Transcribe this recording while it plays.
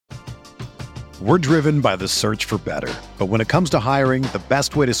We're driven by the search for better. But when it comes to hiring, the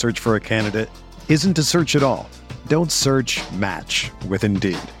best way to search for a candidate isn't to search at all. Don't search, match with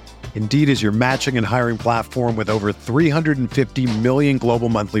Indeed. Indeed is your matching and hiring platform with over 350 million global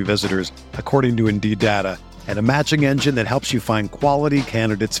monthly visitors, according to Indeed data, and a matching engine that helps you find quality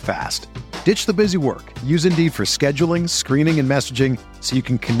candidates fast. Ditch the busy work. Use Indeed for scheduling, screening, and messaging so you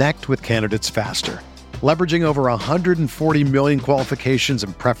can connect with candidates faster. Leveraging over 140 million qualifications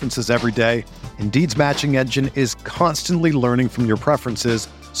and preferences every day, Indeed's matching engine is constantly learning from your preferences,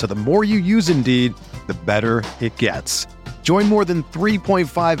 so the more you use Indeed, the better it gets. Join more than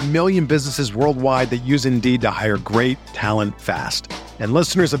 3.5 million businesses worldwide that use Indeed to hire great talent fast. And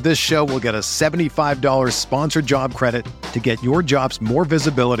listeners of this show will get a $75 sponsored job credit to get your jobs more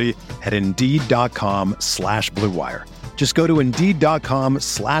visibility at Indeed.com/Blue Wire. Just go to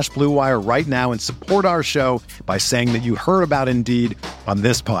Indeed.com/Blue Wire right now and support our show by saying that you heard about Indeed on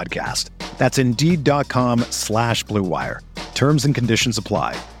this podcast. That's Indeed.com/Blue Wire. Terms and conditions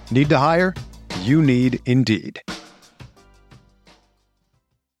apply. Need to hire? You need Indeed.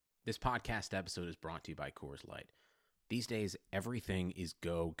 This podcast episode is brought to you by Coors Light. These days, everything is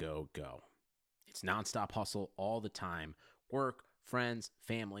go, go, go. It's nonstop hustle all the time. Work, friends,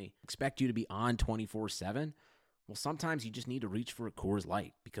 family, expect you to be on 24/7. Well, sometimes you just need to reach for a Coors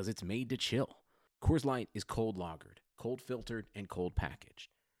Light because it's made to chill. Coors Light is cold lagered, cold filtered, and cold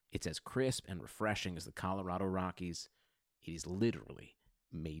packaged. It's as crisp and refreshing as the Colorado Rockies. It is literally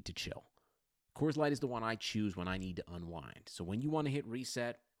made to chill. Coors Light is the one I choose when I need to unwind. So when you want to hit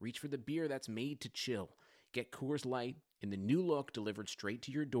reset, reach for the beer that's made to chill. Get Coors Light in the new look delivered straight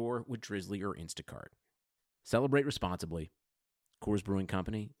to your door with Drizzly or Instacart. Celebrate responsibly. Coors Brewing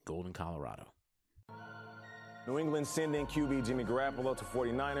Company, Golden, Colorado. New England sending QB Jimmy Garoppolo to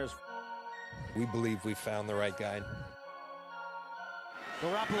 49ers. We believe we found the right guy.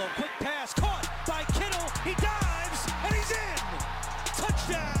 Garoppolo, quick pass, caught by Kittle. He dives, and he's in.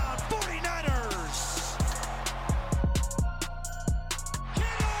 Touchdown, 49ers.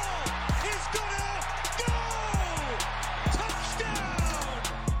 Kittle is gonna go. Touchdown.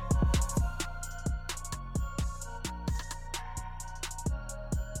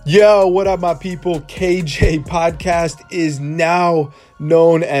 Yo, what up, my people? KJ Podcast is now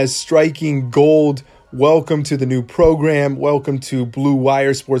known as Striking Gold. Welcome to the new program. Welcome to Blue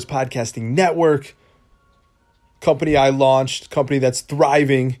Wire Sports Podcasting Network. Company I launched, company that's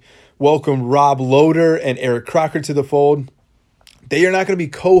thriving. Welcome Rob Loader and Eric Crocker to the fold. They are not going to be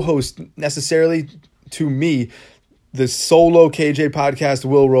co-hosts necessarily to me. The solo KJ podcast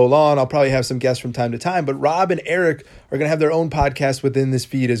will roll on. I'll probably have some guests from time to time, but Rob and Eric are going to have their own podcast within this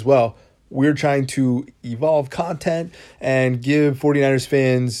feed as well. We're trying to evolve content and give 49ers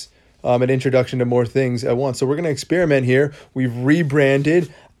fans an introduction to more things at once. So we're going to experiment here. We've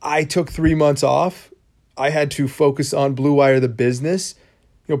rebranded. I took 3 months off. I had to focus on Blue Wire, the business.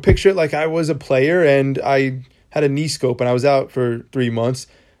 You know, picture it like I was a player and I had a knee scope and I was out for 3 months.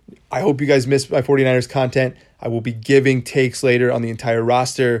 I hope you guys missed my 49ers content. I will be giving takes later on the entire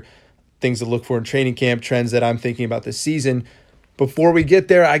roster, things to look for in training camp, trends that I'm thinking about this season. Before we get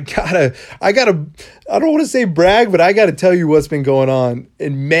there, I don't want to say brag, but I gotta tell you what's been going on.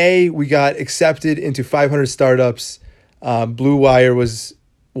 In May, we got accepted into 500 startups. Blue Wire was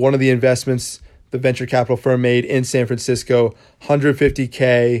one of the investments the venture capital firm made in San Francisco,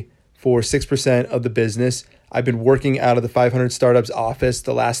 $150K for 6% of the business. I've been working out of the 500 startups office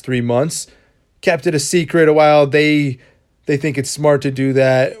the last 3 months. Kept it a secret a while. They think it's smart to do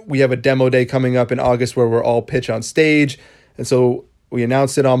that. We have a demo day coming up in August where we're all pitch on stage. And so we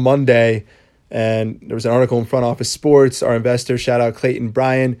announced it on Monday, and there was an article in Front Office Sports. Our investor, shout out Clayton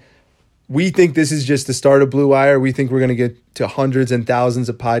Bryan. We think this is just the start of Blue Wire. We think we're going to get to hundreds and thousands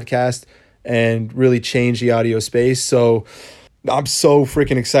of podcasts and really change the audio space. So I'm so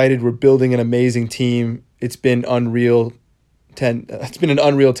freaking excited. We're building an amazing team. It's been unreal. It's been an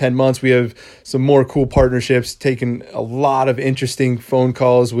unreal 10 months. We have some more cool partnerships, taking a lot of interesting phone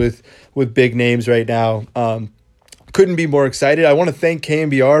calls with big names right now. Couldn't be more excited. I want to thank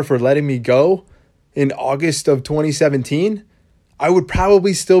KNBR for letting me go in August of 2017. I would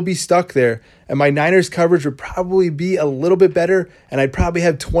probably still be stuck there, and my Niners coverage would probably be a little bit better, and I'd probably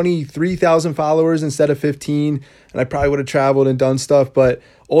have 23,000 followers instead of 15, and I probably would have traveled and done stuff, but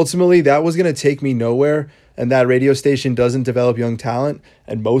ultimately that was going to take me nowhere, and that radio station doesn't develop young talent,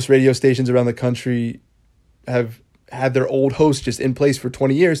 and most radio stations around the country have had their old hosts just in place for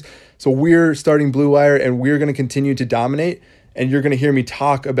 20 years. So we're starting Blue Wire, and we're going to continue to dominate, and you're going to hear me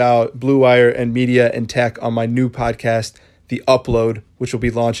talk about Blue Wire and media and tech on my new podcast, The Upload, which will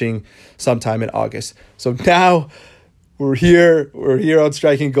be launching sometime in August. So now We're here on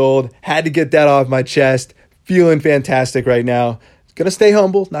Striking Gold. Had to get that off my chest. Feeling fantastic right now. Gonna stay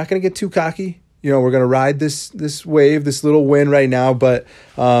humble, not gonna get too cocky. We're gonna ride this wave, this little win right now. But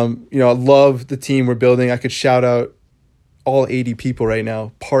I love the team we're building. I could shout out all 80 people right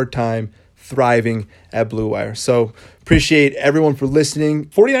now, part-time, thriving at Blue Wire. So appreciate everyone for listening.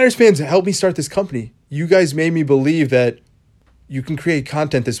 49ers fans helped me start this company. You guys made me believe that you can create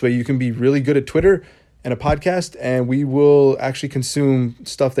content this way. You can be really good at Twitter and a podcast, and we will actually consume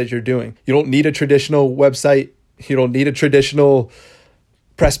stuff that you're doing. You don't need a traditional website. You don't need a traditional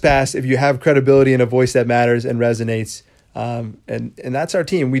press pass. If you have credibility and a voice that matters and resonates, and that's our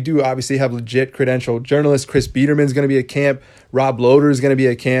team. We do obviously have legit credentialed journalists. Chris Biederman's going to be at camp. Rob Loader is going to be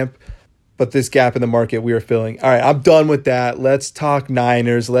at camp. But this gap in the market we are filling. All right, I'm done with that. Let's talk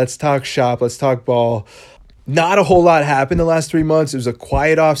Niners. Let's talk shop. Let's talk ball. Not a whole lot happened the last 3 months. It was a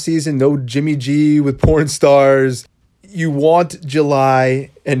quiet offseason. No Jimmy G with porn stars. You want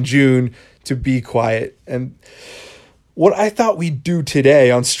July and June to be quiet. And what I thought we'd do today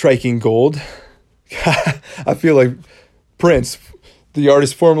on Striking Gold, I feel like Prince, the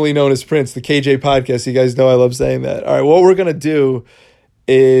artist formerly known as Prince, the KJ podcast. You guys know I love saying that. All right, what we're going to do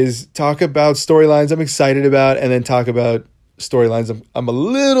is talk about storylines I'm excited about, and then talk about storylines I'm a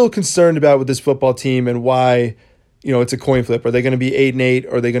little concerned about with this football team and why, it's a coin flip. Are they going to be 8-8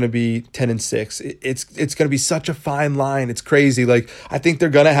 or are they going to be 10-6? It's going to be such a fine line. It's crazy. Like, I think they're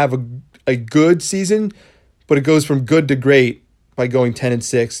going to have a good season, but it goes from good to great by going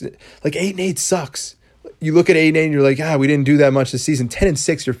 10-6. Like 8-8 sucks. You look at 8-8 and you're like, we didn't do that much this season.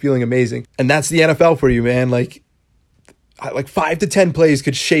 10-6, you're feeling amazing. And that's the NFL for you, man. Like 5 to 10 plays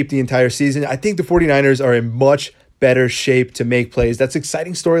could shape the entire season. I think the 49ers are in much better shape to make plays. That's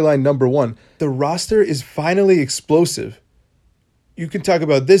exciting storyline number one. The roster is finally explosive. You can talk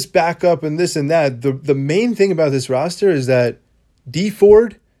about this backup and this and that. The main thing about this roster is that Dee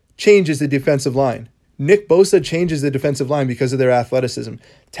Ford changes the defensive line. Nick Bosa changes the defensive line because of their athleticism.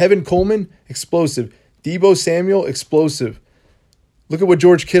 Tevin Coleman, explosive. Deebo Samuel, explosive. Look at what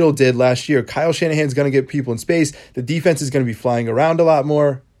George Kittle did last year. Kyle Shanahan's going to get people in space. The defense is going to be flying around a lot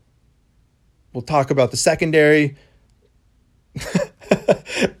more. We'll talk about the secondary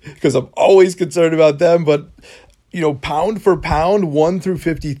because I'm always concerned about them. But, pound for pound, 1 through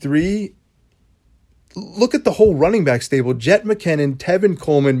 53, look at the whole running back stable. Jet McKinnon, Tevin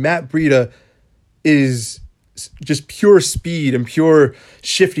Coleman, Matt Breida is just pure speed and pure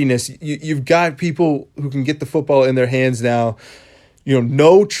shiftiness. You've got people who can get the football in their hands now.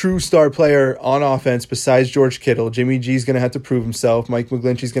 No true star player on offense besides George Kittle. Jimmy G's going to have to prove himself. Mike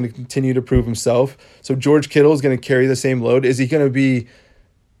McGlinchey's going to continue to prove himself. So George Kittle is going to carry the same load. Is he going to be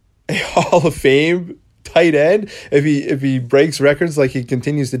a Hall of Fame tight end if he breaks records like he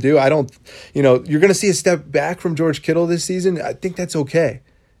continues to do? I don't, you're going to see a step back from George Kittle this season. I think that's okay.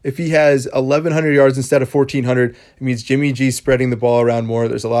 If he has 1,100 yards instead of 1,400, it means Jimmy G's spreading the ball around more.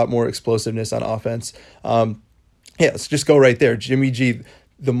 There's a lot more explosiveness on offense. Let's just go right there. Jimmy G,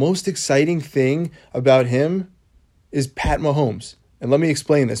 the most exciting thing about him is Pat Mahomes. And let me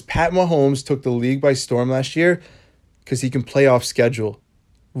explain this. Pat Mahomes took the league by storm last year because he can play off schedule,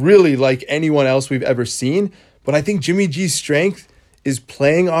 really like anyone else we've ever seen. But I think Jimmy G's strength is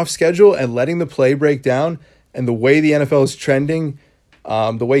playing off schedule and letting the play break down. And the way the NFL is trending,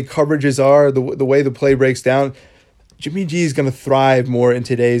 the way coverages are, the way the play breaks down, Jimmy G is going to thrive more in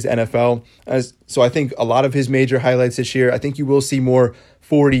today's NFL. So I think a lot of his major highlights this year, I think you will see more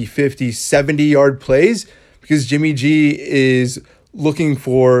 40, 50, 70-yard plays because Jimmy G is looking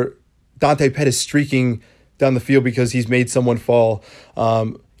for Dante Pettis streaking down the field because he's made someone fall.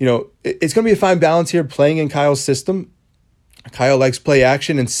 It's going to be a fine balance here playing in Kyle's system. Kyle likes play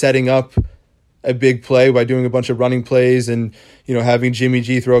action and setting up a big play by doing a bunch of running plays and, having Jimmy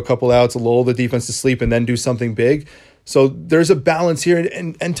G throw a couple outs, lull the defense to sleep, and then do something big. So there's a balance here.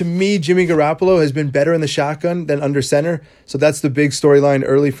 And to me, Jimmy Garoppolo has been better in the shotgun than under center. So that's the big storyline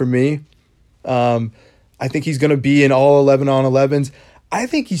early for me. I think he's going to be in all 11 on 11s. I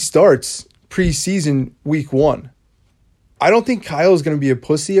think he starts preseason week 1. I don't think Kyle is going to be a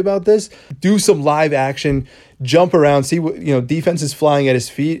pussy about this. Do some live action, jump around, see what, defense is flying at his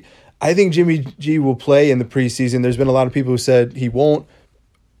feet. I think Jimmy G will play in the preseason. There's been a lot of people who said he won't.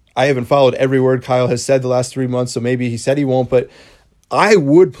 I haven't followed every word Kyle has said the last 3 months, so maybe he said he won't, but I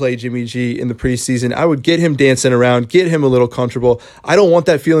would play Jimmy G in the preseason. I would get him dancing around, get him a little comfortable. I don't want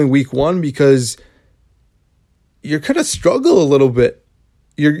that feeling week 1 because you're going to struggle a little bit.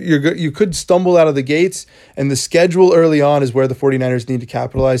 You could stumble out of the gates, and the schedule early on is where the 49ers need to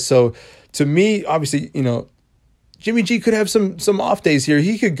capitalize. So to me, obviously, Jimmy G could have some off days here.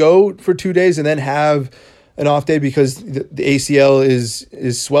 He could go for 2 days and then have an off day because the ACL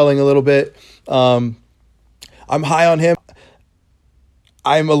is swelling a little bit. I'm high on him.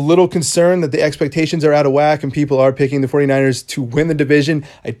 I'm a little concerned that the expectations are out of whack and people are picking the 49ers to win the division.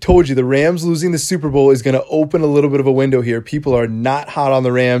 I told you the Rams losing the Super Bowl is going to open a little bit of a window here. People are not hot on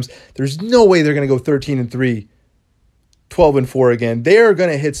the Rams. There's no way they're going to go 13-3, 12-4 again. They are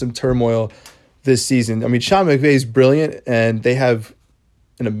going to hit some turmoil this season. I mean, Sean McVay is brilliant and they have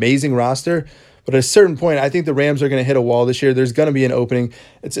an amazing roster. But at a certain point, I think the Rams are going to hit a wall this year. There's going to be an opening.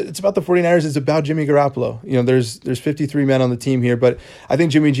 It's about the 49ers. It's about Jimmy Garoppolo. There's 53 men on the team here, but I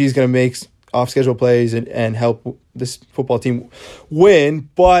think Jimmy G is going to make off-schedule plays and help this football team win.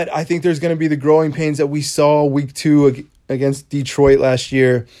 But I think there's going to be the growing pains that we saw week 2 against Detroit last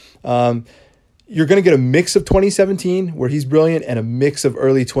year. You're going to get a mix of 2017 where he's brilliant and a mix of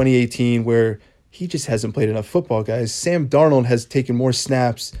early 2018 where he just hasn't played enough football, guys. Sam Darnold has taken more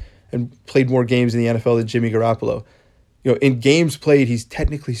snaps and played more games in the NFL than Jimmy Garoppolo. In games played, he's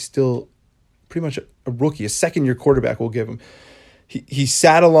technically still pretty much a rookie, a second-year quarterback we'll give him. He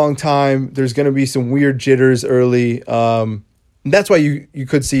sat a long time. There's going to be some weird jitters early. And that's why you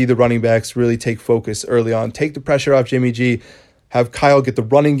could see the running backs really take focus early on. Take the pressure off Jimmy G. Have Kyle get the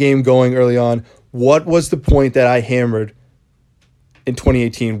running game going early on. What was the point that I hammered in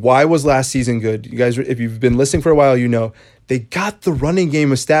 2018? Why was last season good? You guys, if you've been listening for a while, they got the running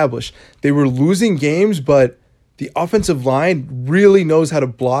game established. They were losing games, but the offensive line really knows how to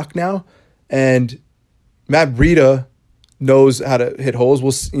block now. And Matt Breida knows how to hit holes.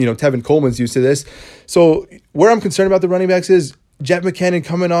 Tevin Coleman's used to this. So where I'm concerned about the running backs is Jet McKinnon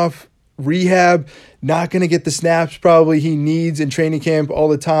coming off rehab, not going to get the snaps probably he needs in training camp all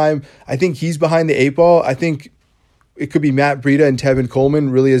the time. I think he's behind the 8 ball. I think it could be Matt Breida and Tevin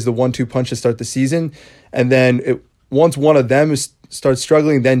Coleman really as the 1-2 punch to start the season. And then once one of them starts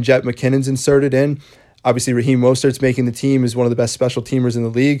struggling, then Jet McKinnon's inserted in. Obviously, Raheem Mostert's making the team, is one of the best special teamers in the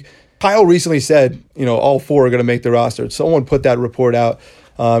league. Kyle recently said, all 4 are going to make the roster. Someone put that report out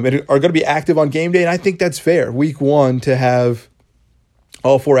and are going to be active on game day, and I think that's fair. Week 1 to have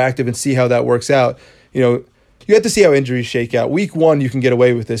all 4 active and see how that works out. You have to see how injuries shake out. Week 1, you can get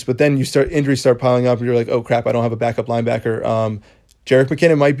away with this, but then injuries start piling up, and you're like, oh crap, I don't have a backup linebacker. Jerick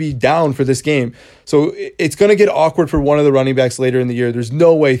McKinnon might be down for this game. So it's going to get awkward for one of the running backs later in the year. There's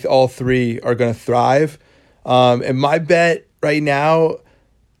no way all 3 are going to thrive. And my bet right now,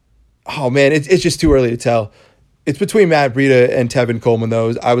 oh man, it's just too early to tell. It's between Matt Breida and Tevin Coleman,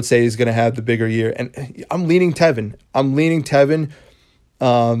 though. I would say he's going to have the bigger year. And I'm leaning Tevin.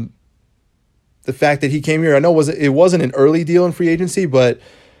 The fact that he came here, I know it wasn't an early deal in free agency, but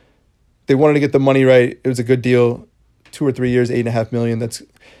they wanted to get the money right. It was a good deal. 2 or 3 years, $8.5 million.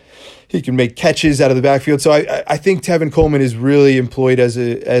 He can make catches out of the backfield. So I think Tevin Coleman is really employed as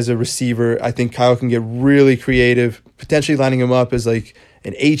a receiver. I think Kyle can get really creative, potentially lining him up as like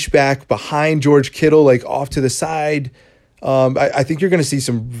an H-back behind George Kittle, like off to the side. I think you're going to see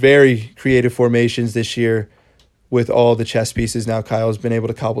some very creative formations this year with all the chess pieces now Kyle's been able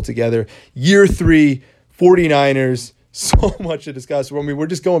to cobble together. Year 3, 49ers. So much to discuss. I mean, we're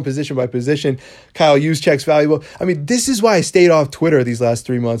just going position by position. Kyle Juszczyk's valuable. I mean, this is why I stayed off Twitter these last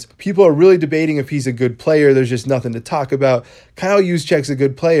 3 months. People are really debating if he's a good player. There's just nothing to talk about. Kyle Juszczyk's a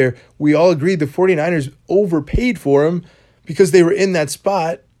good player. We all agreed the 49ers overpaid for him because they were in that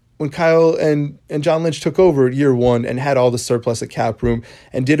spot when Kyle and John Lynch took over year 1 and had all the surplus of cap room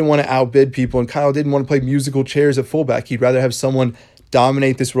and didn't want to outbid people. And Kyle didn't want to play musical chairs at fullback. He'd rather have someone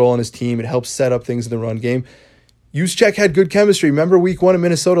dominate this role on his team. It helps set up things in the run game. Juszczyk had good chemistry. Remember week 1 in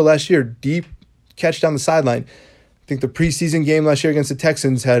Minnesota last year, deep catch down the sideline. I think the preseason game last year against the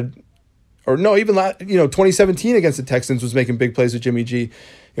Texans 2017 against the Texans was making big plays with Jimmy G.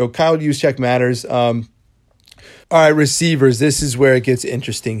 Kyle Juszczyk matters. All right, receivers. This is where it gets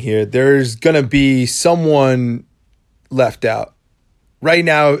interesting here. There's going to be someone left out. Right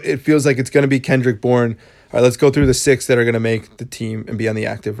now, it feels like it's going to be Kendrick Bourne. All right, let's go through the 6 that are going to make the team and be on the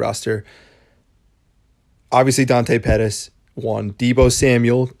active roster. Obviously, Dante Pettis, 1. Deebo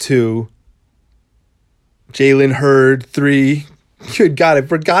Samuel, 2. Jalen Hurd, 3. Good God, I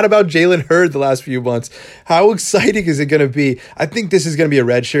forgot about Jalen Hurd the last few months. How exciting is it going to be? I think this is going to be a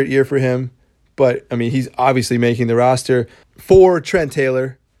redshirt year for him. But, I mean, he's obviously making the roster. 4, Trent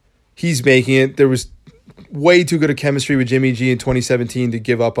Taylor. He's making it. There was way too good a chemistry with Jimmy G in 2017 to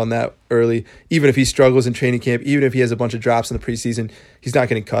give up on that early. Even if he struggles in training camp, even if he has a bunch of drops in the preseason, he's not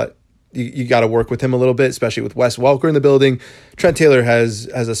getting cut. You got to work with him a little bit, especially with Wes Welker in the building. Trent Taylor has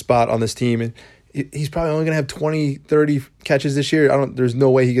a spot on this team, and he's probably only going to have 20, 30 catches this year. There's no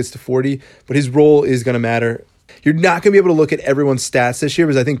way he gets to 40, but his role is going to matter. you're not going to be able to look at everyone's stats this year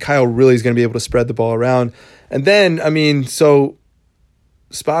because I think Kyle really is going to be able to spread the ball around. And then, I mean, so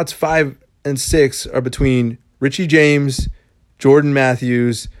spots 5 and 6 are between Richie James, Jordan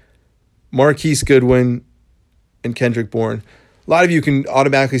Matthews, Marquise Goodwin, and Kendrick Bourne. A lot of you can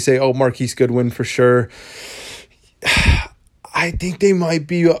automatically say, oh, Marquise Goodwin for sure. I think they might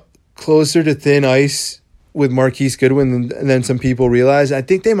be closer to thin ice with Marquise Goodwin than some people realize. I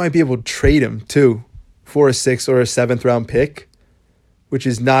think they might be able to trade him too for a 6th or a 7th round pick, which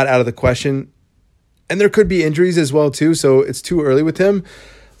is not out of the question. And there could be injuries as well too, so it's too early with him.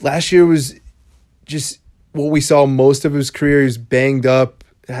 Last year was just what we saw most of his career. He was banged up,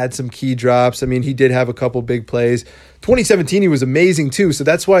 had some key drops. I mean, he did have a couple big plays. 2017, he was amazing too. So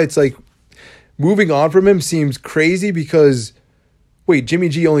that's why it's like moving on from him seems crazy because, wait, Jimmy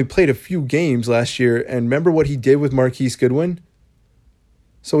G only played a few games last year. And remember what he did with Marquise Goodwin?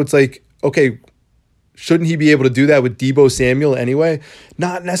 So it's like, okay, shouldn't he be able to do that with Deebo Samuel anyway?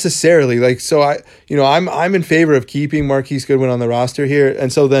 Not necessarily. Like, so I'm in favor of keeping Marquise Goodwin on the roster here.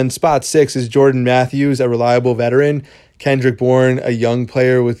 And so then spot 6 is Jordan Matthews, a reliable veteran, Kendrick Bourne, a young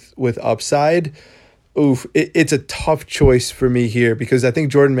player with upside. Oof, it's a tough choice for me here because I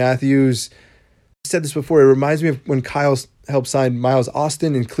think Jordan Matthews, I said this before, it reminds me of when Kyle helped sign Miles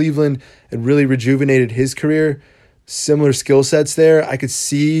Austin in Cleveland and really rejuvenated his career. Similar skill sets there. I could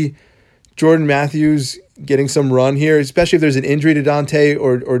see Jordan Matthews getting some run here, especially if there's an injury to Dante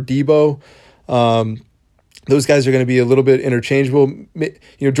or Deebo. Those guys are going to be a little bit interchangeable.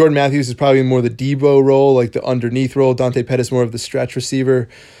 Jordan Matthews is probably more the Deebo role, like the underneath role. Dante Pettis more of the stretch receiver.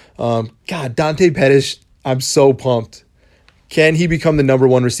 God, Dante Pettis, I'm so pumped. Can he become the number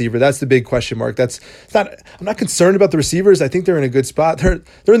 1 receiver? That's the big question mark. I'm not concerned about the receivers. I think they're in a good spot. They're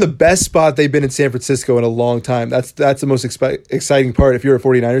in the best spot they've been in San Francisco in a long time. That's the most exciting part. If you're a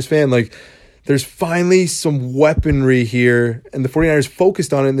 49ers fan, like there's finally some weaponry here, and the 49ers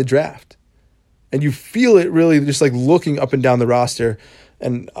focused on it in the draft. And you feel it really just like looking up and down the roster.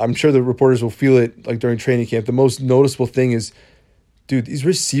 And I'm sure the reporters will feel it like during training camp. The most noticeable thing is, dude, these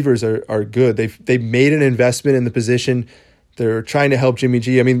receivers are good. They've made an investment in the position. They're trying to help Jimmy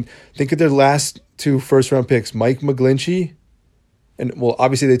G. I mean, think of their last 2 first-round picks, Mike McGlinchey. And, well,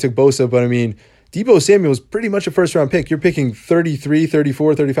 obviously they took Bosa, but, I mean, Deebo Samuel is pretty much a first-round pick. You're picking 33,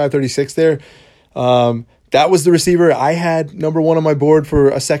 34, 35, 36 there. That was the receiver I had number 1 on my board for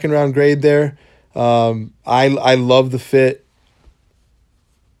a second-round grade there. I love the fit.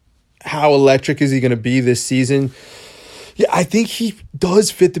 How electric is he going to be this season? Yeah, I think he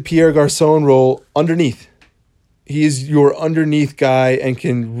does fit the Pierre Garçon role underneath. He is your underneath guy and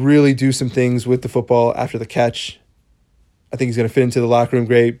can really do some things with the football after the catch. I think he's going to fit into the locker room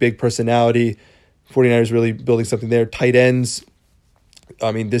great, big personality. 49ers really building something there. Tight ends.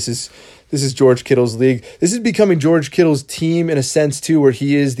 I mean, this is George Kittle's league. This is becoming George Kittle's team in a sense too, where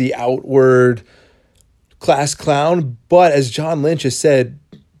he is the outward class clown. But as John Lynch has said,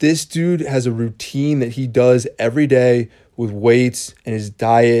 this dude has a routine that he does every day with weights and his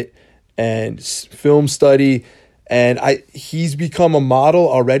diet and film study. And he's become a model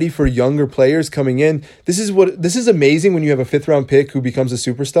already for younger players coming in. This is amazing when you have a 5th round pick who becomes a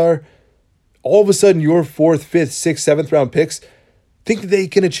superstar. All of a sudden, your 4th, 5th, 6th, 7th round picks think that they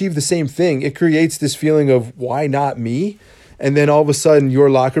can achieve the same thing. It creates this feeling of why not me? And then all of a sudden, your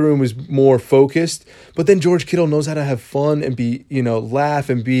locker room is more focused. But then George Kittle knows how to have fun and be, laugh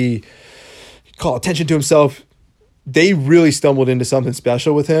and call attention to himself. They really stumbled into something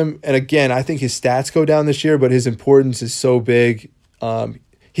special with him. And again, I think his stats go down this year, but his importance is so big.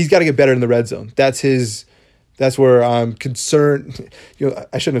 He's got to get better in the red zone. That's where I'm concerned.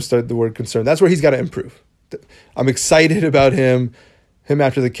 I shouldn't have started the word concern. That's where he's got to improve. I'm excited about him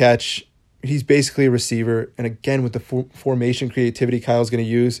after the catch. He's basically a receiver. And again, with the formation creativity Kyle's going to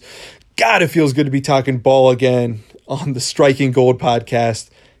use, God, it feels good to be talking ball again on the Striking Gold podcast.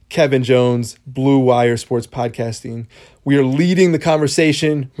 Kevin Jones, Blue Wire Sports Podcasting. We are leading the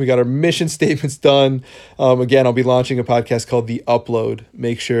conversation. We got our mission statements done. Again, I'll be launching a podcast called The Upload.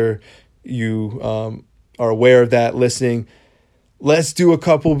 Make sure you are aware of that, listening. Let's do a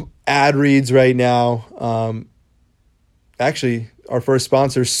couple ad reads right now. Actually, our first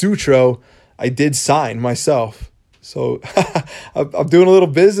sponsor, Sutro, I did sign myself. So I'm doing a little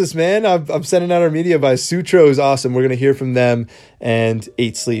business, man. I'm sending out our media by Sutro is awesome. We're going to hear from them and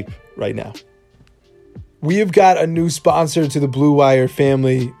 8 Sleep right now. We have got a new sponsor to the Blue Wire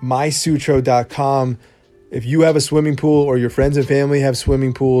family, mysutro.com. If you have a swimming pool or your friends and family have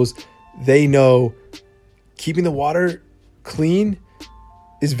swimming pools, they know keeping the water clean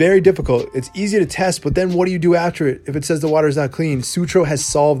is very difficult. It's easy to test, but then what do you do after it if it says the water is not clean? Sutro has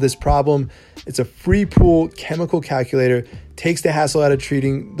solved this problem. It's a free pool chemical calculator, takes the hassle out of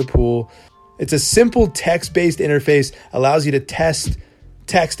treating the pool. It's a simple text-based interface, allows you to text,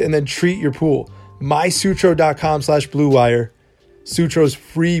 and then treat your pool. mysutro.com/bluewire. Sutro's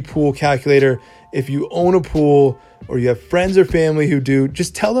free pool calculator. If you own a pool or you have friends or family who do,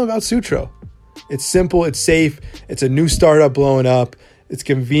 just tell them about Sutro. It's simple, it's safe, it's a new startup blowing up. It's a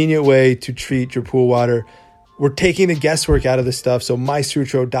convenient way to treat your pool water. We're taking the guesswork out of this stuff. So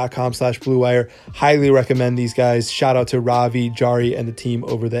mysutro.com/bluewire. Highly recommend these guys. Shout out to Ravi, Jari, and the team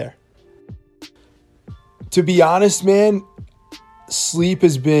over there. To be honest, man, sleep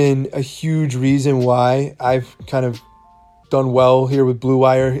has been a huge reason why I've kind of done well here with Blue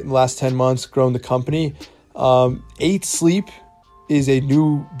Wire in the last 10 months, grown the company. 8 Sleep is a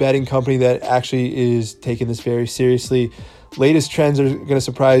new betting company that actually is taking this very seriously. Latest trends are going to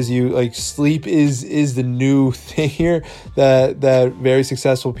surprise you. Like, sleep is the new thing here that very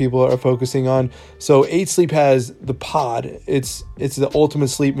successful people are focusing on. So 8 Sleep has the pod. It's the ultimate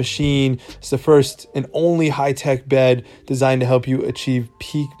sleep machine. It's the first and only high-tech bed designed to help you achieve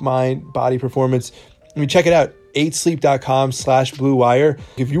peak mind body performance. I mean, check it out. 8sleep.com/bluewire.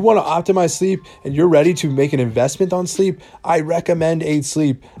 If you want to optimize sleep and you're ready to make an investment on sleep, I recommend 8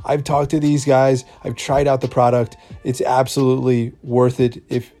 Sleep. I've talked to these guys. I've tried out the product. It's absolutely worth it.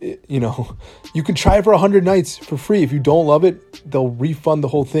 If you can try it for 100 nights for free. If you don't love it, they'll refund the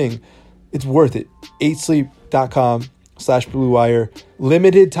whole thing. It's worth it. 8sleep.com/bluewire.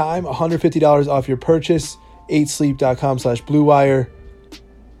 Limited time, $150 off your purchase. 8sleep.com/bluewire.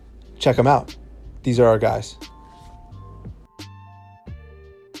 Check them out. These are our guys.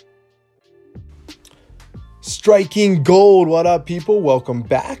 Striking Gold. What up, people? Welcome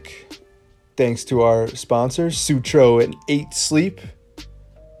back. Thanks to our sponsors, Sutro and 8 Sleep.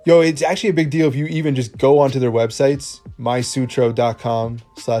 Yo, it's actually a big deal if you even just go onto their websites,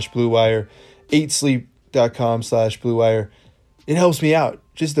 mysutro.com/bluewire, 8sleep.com/bluewire. It helps me out.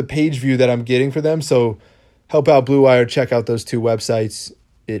 Just the page view that I'm getting for them. So help out Blue Wire. Check out those 2 websites.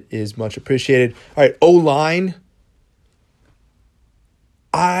 It is much appreciated. All right, O-line.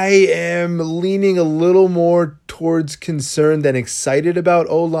 I am leaning a little more towards concern than excited about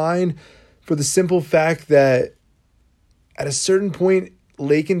O-line for the simple fact that at a certain point,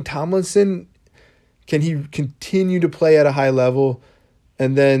 Laken Tomlinson, can he continue to play at a high level?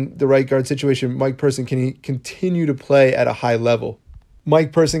 And then the right guard situation, Mike Person, can he continue to play at a high level?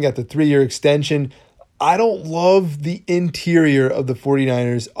 Mike Person got the 3-year extension. I don't love the interior of the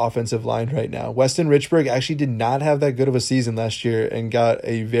 49ers offensive line right now. Weston Richburg actually did not have that good of a season last year and got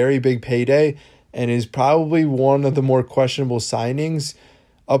a very big payday and is probably one of the more questionable signings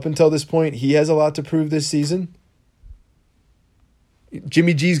up until this point. He has a lot to prove this season.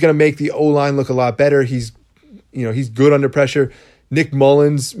 Jimmy G's going to make the O-line look a lot better. He's good under pressure. Nick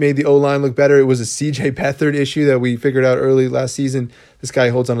Mullins made the O-line look better. It was a CJ Beathard issue that we figured out early last season. This guy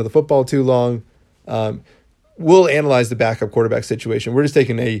holds onto the football too long. We'll analyze the backup quarterback situation. We're just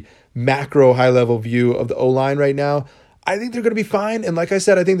taking a macro high-level view of the O-line right now. I think they're going to be fine. And like I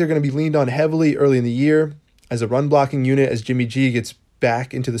said, I think they're going to be leaned on heavily early in the year as a run-blocking unit as Jimmy G gets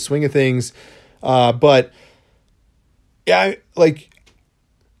back into the swing of things. But, yeah,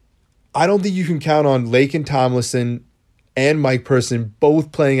 I don't think you can count on Laken Tomlinson and Mike Person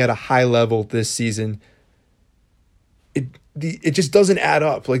both playing at a high level this season. It just doesn't add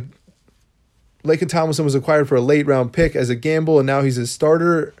up. Like, Laken Tomlinson was acquired for a late round pick as a gamble, and now he's a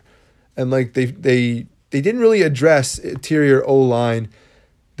starter. And like they didn't really address interior O-line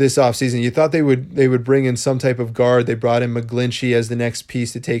this offseason. You thought they would bring in some type of guard. They brought in McGlinchey as the next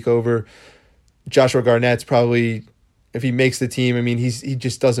piece to take over. Joshua Garnett's probably, if he makes the team, I mean, he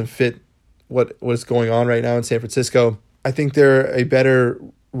just doesn't fit what's going on right now in San Francisco. I think they're a better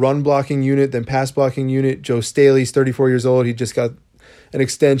run blocking unit than pass blocking unit. Joe Staley's 34 years old. He just got an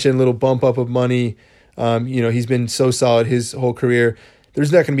extension, little bump up of money. He's been so solid his whole career.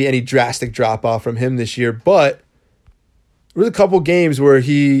 There's not going to be any drastic drop off from him this year, but there was a couple games where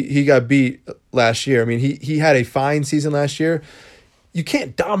he got beat last year. I mean, he had a fine season last year. You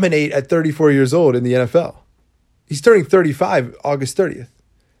can't dominate at 34 years old in the NFL. He's turning 35 August 30th.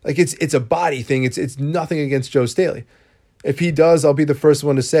 Like it's a body thing. It's nothing against Joe Staley. If he does, I'll be the first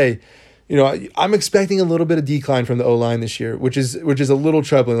one to say, I'm expecting a little bit of decline from the O-line this year, which is a little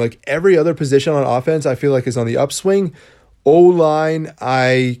troubling. Like every other position on offense, I feel like is on the upswing. O-line,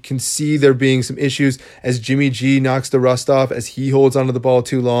 I can see there being some issues as Jimmy G knocks the rust off, as he holds onto the ball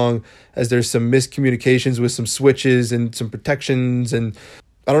too long, as there's some miscommunications with some switches and some protections. And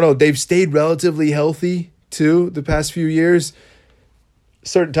I don't know, they've stayed relatively healthy too the past few years.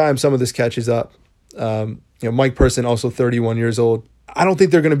 certain times some of this catches up. Mike Person, also 31 years old. I don't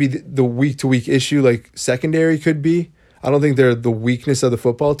think they're going to be the week-to-week issue like secondary could be. I don't think they're the weakness of the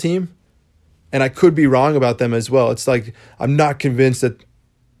football team. And I could be wrong about them as well. It's like I'm not convinced that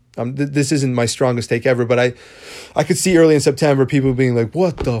this isn't my strongest take ever, but I could see early in September people being like,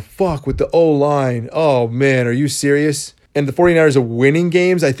 what the fuck with the O-line? Oh, man, are you serious? And the 49ers are winning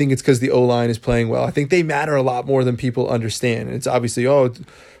games. I think it's because the O-line is playing well. I think they matter a lot more than people understand. And it's obviously,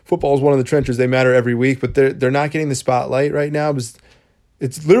 football is one of the trenches. They matter every week, but they're not getting the spotlight right now.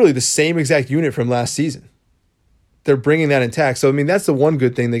 It's literally the same exact unit from last season. They're bringing that intact. So, I mean, that's the one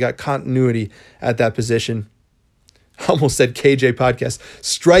good thing. They got continuity at that position. I almost said KJ podcast.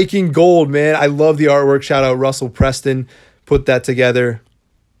 Striking gold, man. I love the artwork. Shout out Russell Preston. Put that together.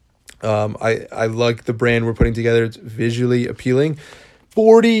 I like the brand we're putting together. It's visually appealing.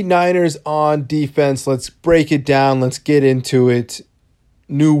 49ers on defense. Let's break it down. Let's get into it.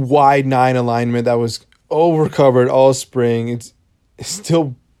 New wide 9 alignment that was overcovered all spring. It's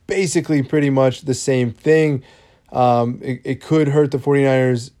still basically pretty much the same thing. It could hurt the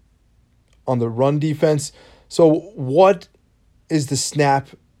 49ers on the run defense. So what is the snap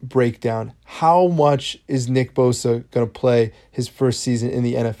breakdown? How much is Nick Bosa going to play his first season in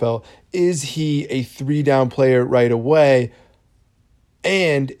the NFL? Is he a 3-down player right away?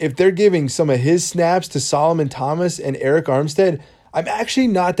 And if they're giving some of his snaps to Solomon Thomas and Eric Armstead, I'm actually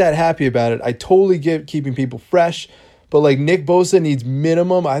not that happy about it. I totally get keeping people fresh, but like Nick Bosa needs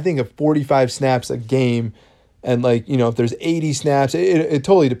minimum, I think, of 45 snaps a game. And if there's 80 snaps, it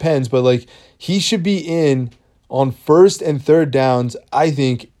totally depends, but like he should be in on first and third downs, I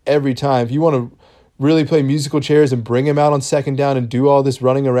think, every time. If you want to really play musical chairs and bring him out on second down and do all this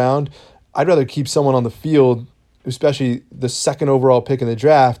running around, I'd rather keep someone on the field, especially the second overall pick in the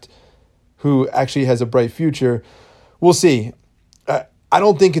draft, who actually has a bright future. We'll see. I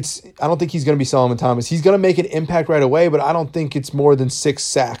don't think he's going to be Solomon Thomas. He's going to make an impact right away, but I don't think it's more than 6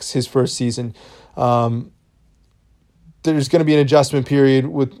 sacks his first season. There's going to be an adjustment period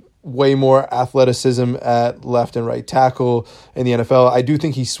with way more athleticism at left and right tackle in the NFL. I do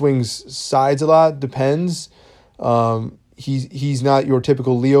think he swings sides a lot. Depends. He's not your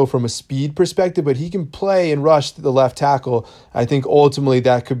typical Leo from a speed perspective, but he can play and rush to the left tackle. I think ultimately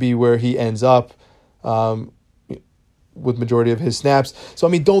that could be where he ends up with majority of his snaps. So,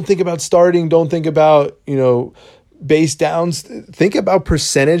 I mean, don't think about starting. Don't think about, base downs. Think about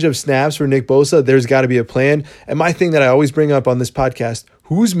percentage of snaps for Nick Bosa. There's got to be a plan. And my thing that I always bring up on this podcast,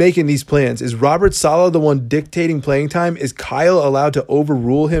 who's making these plans? Is Robert Saleh the one dictating playing time? Is Kyle allowed to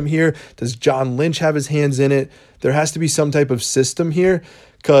overrule him here? Does John Lynch have his hands in it? There has to be some type of system here,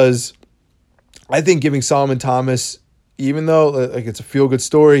 because I think giving Solomon Thomas, even though like it's a feel-good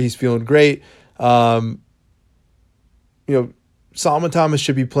story, he's feeling great, Solomon Thomas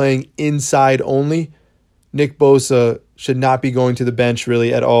should be playing inside only. Nick Bosa should not be going to the bench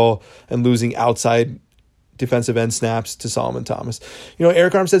really at all and losing outside defensive end snaps to Solomon Thomas.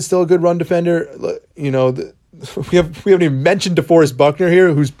 Eric Armstead's still a good run defender. We haven't even mentioned DeForest Buckner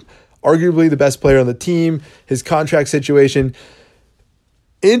here, who's arguably the best player on the team. His contract situation,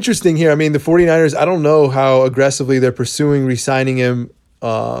 interesting here. I mean, the 49ers, I don't know how aggressively they're pursuing re-signing him.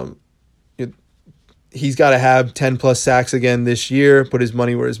 He's got to have 10-plus sacks again this year, put his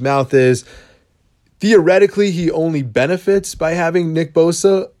money where his mouth is. Theoretically, he only benefits by having Nick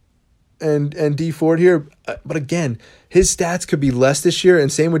Bosa and Dee Ford here. But again, his stats could be less this year,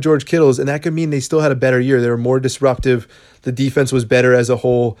 and same with George Kittle's, and that could mean they still had a better year. They were more disruptive. The defense was better as a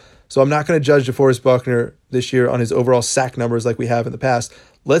whole. So I'm not going to judge DeForest Buckner this year on his overall sack numbers like we have in the past.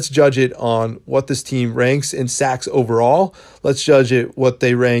 Let's judge it on what this team ranks in sacks overall. Let's judge it what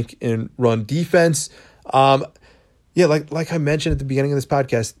they rank in run defense. Like I mentioned at the beginning of this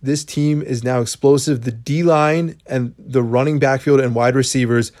podcast, this team is now explosive. The D-line and the running backfield and wide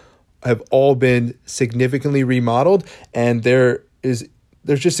receivers have all been significantly remodeled, and there's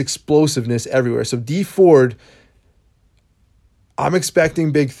just explosiveness everywhere. So Dee Ford, I'm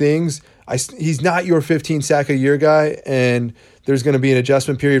expecting big things. He's not your 15 sack a year guy, and there's going to be an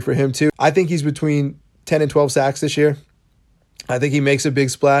adjustment period for him too. I think he's between 10 and 12 sacks this year. I think he makes a big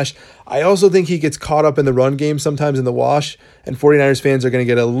splash. I also think he gets caught up in the run game sometimes in the wash, and 49ers fans are going to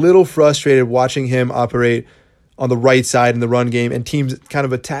get a little frustrated watching him operate on the right side in the run game, and teams kind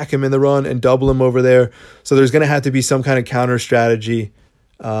of attack him in the run and double him over there. So there's going to have to be some kind of counter strategy,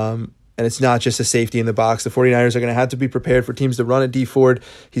 and it's not just a safety in the box. The 49ers are going to have to be prepared for teams to run at Dee Ford.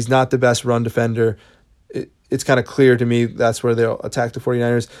 He's not the best run defender. It's kind of clear to me that's where they'll attack the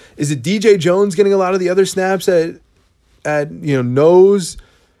 49ers. Is it DJ Jones getting a lot of the other snaps at nose?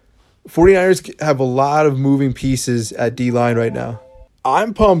 49ers have a lot of moving pieces at D-line right now.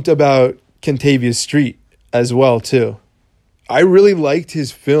 I'm pumped about Kentavious Street as well, too. I really liked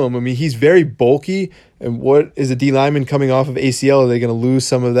his film. I mean, he's very bulky. And what is a D lineman coming off of ACL? Are they going to lose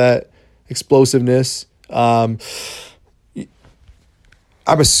some of that explosiveness? I'm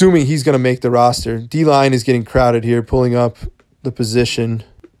assuming he's going to make the roster. D-line is getting crowded here, pulling up the position.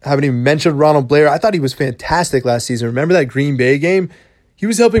 Haven't even mentioned Ronald Blair. I thought he was fantastic last season. Remember that Green Bay game? He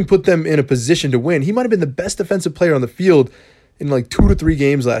was helping put them in a position to win. He might have been the best defensive player on the field in like 2 to 3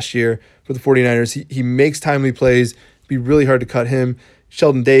 games last year for the 49ers. He makes timely plays. It'd be really hard to cut him.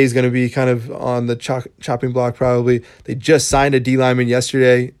 Sheldon Day is going to be kind of on the chopping block probably. They just signed a D-lineman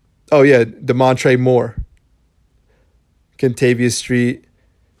yesterday. Oh, yeah, DeMontre Moore. Kentavious Street.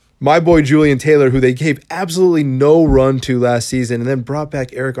 My boy Julian Taylor, who they gave absolutely no run to last season and then brought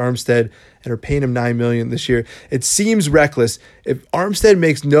back Eric Armstead and are paying him $9 million this year. It seems reckless. If Armstead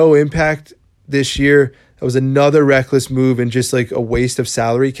makes no impact this year, that was another reckless move and just like a waste of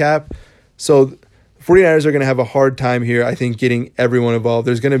salary cap. So the 49ers are going to have a hard time here, I think, getting everyone involved.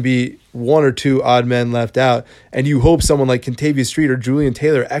 There's going to be 1 or 2 odd men left out, and you hope someone like Kentavious Street or Julian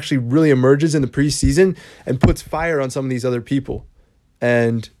Taylor actually really emerges in the preseason and puts fire on some of these other people.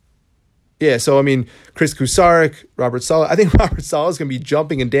 And yeah, so I mean, Chris Kusarek, Robert Saleh. I think Robert Saleh is going to be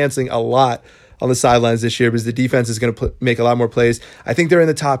jumping and dancing a lot on the sidelines this year because the defense is going to make a lot more plays. I think they're in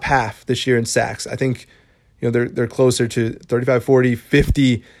the top half this year in sacks. I think they're closer to 35, 40,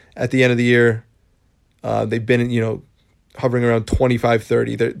 50 at the end of the year. They've been hovering around 25,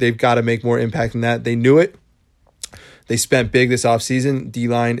 30. They've got to make more impact than that. They knew it. They spent big this offseason.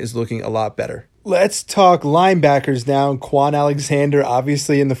 D-line is looking a lot better. Let's talk linebackers now. Quan Alexander,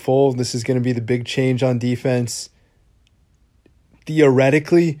 obviously in the fold. This is going to be the big change on defense.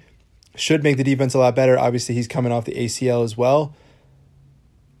 Theoretically, should make the defense a lot better. Obviously, he's coming off the ACL as well.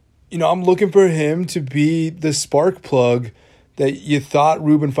 I'm looking for him to be the spark plug that you thought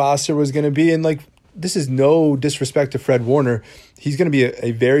Reuben Foster was going to be. And, this is no disrespect to Fred Warner. He's going to be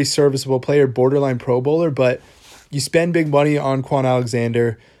a very serviceable player, borderline Pro Bowler, but you spend big money on Quan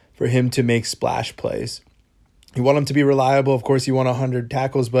Alexander for him to make splash plays. You want him to be reliable. Of course, you want 100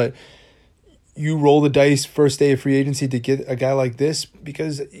 tackles, but you roll the dice first day of free agency to get a guy like this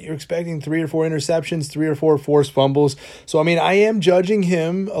because you're expecting 3 or 4 interceptions, 3 or 4 forced fumbles. So, I am judging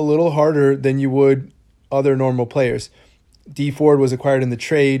him a little harder than you would other normal players. Dee Ford was acquired in the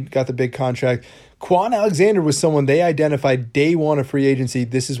trade, got the big contract. Quan Alexander was someone they identified day one of free agency.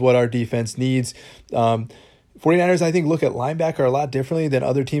 This is what our defense needs. 49ers, I think, look at linebacker a lot differently than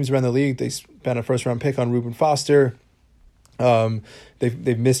other teams around the league. They spent a first-round pick on Reuben Foster.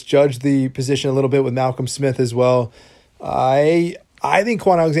 They've misjudged the position a little bit with Malcolm Smith as well. I think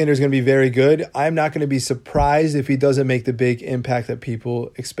Quan Alexander is going to be very good. I'm not going to be surprised if he doesn't make the big impact that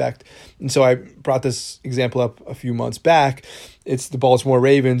people expect. And so I brought this example up a few months back. It's the Baltimore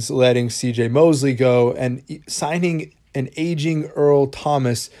Ravens letting C.J. Mosley go and signing an aging Earl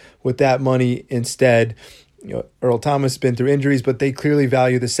Thomas with that money instead. Earl Thomas has been through injuries, but they clearly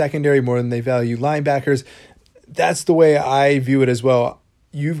value the secondary more than they value linebackers. That's the way I view it as well.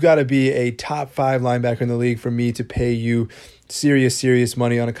 You've got to be a top 5 linebacker in the league for me to pay you serious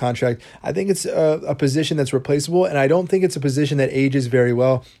money on a contract. I think it's a position that's replaceable, and I don't think it's a position that ages very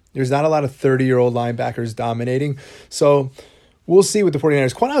well. There's not a lot of 30-year-old linebackers dominating. So we'll see with the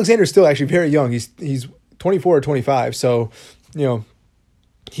 49ers. Quan Alexander is still actually very young. He's 24 or 25, so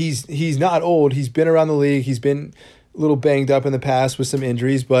he's not old. He's been around the league. He's been a little banged up in the past with some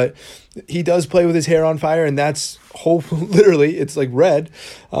injuries, but he does play with his hair on fire, and that's literally it's like red.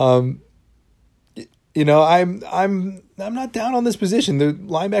 I'm not down on this position. The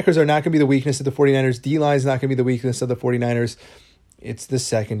linebackers are not going to be the weakness of the 49ers. D-line is not going to be the weakness of the 49ers. It's the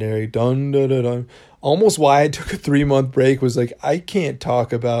secondary. Dun, dun, dun, dun. Almost why I took a 3-month break was I can't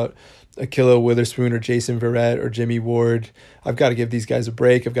talk about Ahkello Witherspoon or Jason Verrett or Jimmy Ward. I've got to give these guys a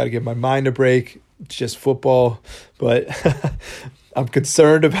break. I've got to give my mind a break. It's just football. But I'm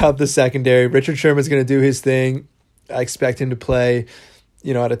concerned about the secondary. Richard Sherman's going to do his thing. I expect him to play,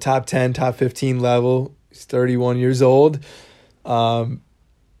 at a top 10, top 15 level. He's 31 years old.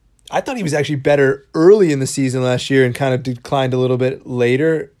 I thought he was actually better early in the season last year and kind of declined a little bit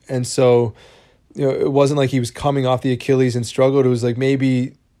later. And so, it wasn't like he was coming off the Achilles and struggled. It was like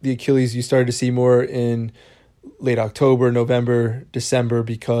maybe the Achilles you started to see more in late October, November, December,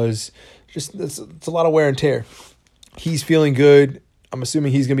 because just it's a lot of wear and tear. He's feeling good. I'm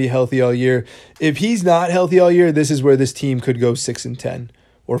assuming he's going to be healthy all year. If he's not healthy all year, this is where this team could go 6-10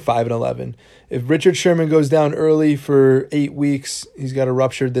 or 5-11. If Richard Sherman goes down early for 8 weeks, he's got a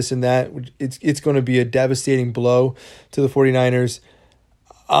ruptured this and that. It's going to be a devastating blow to the 49ers.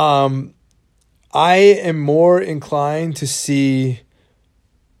 I am more inclined to see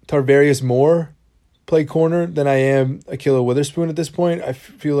Tarvarius Moore play corner than I am Ahkello Witherspoon at this point. I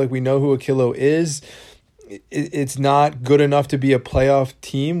feel like we know who Ahkello is. It's not good enough to be a playoff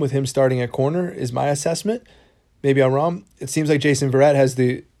team with him starting at corner, is my assessment. Maybe I'm wrong. It seems like Jason Verrett has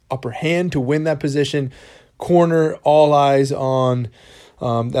the upper hand to win that position. Corner, all eyes on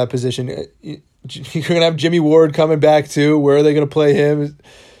that position. You're going to have Jimmy Ward coming back too. Where are they going to play him?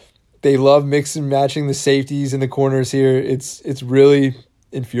 They love mixing and matching the safeties and the corners here. It's really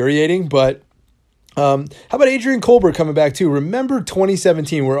infuriating. But how about Adrian Colbert coming back too? Remember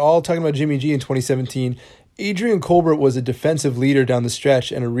 2017? We're all talking about Jimmy G in 2017. Adrian Colbert was a defensive leader down the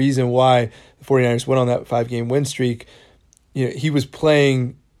stretch and a reason why the 49ers went on that 5-game win streak. He was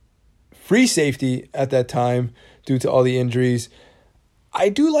playing free safety at that time due to all the injuries. I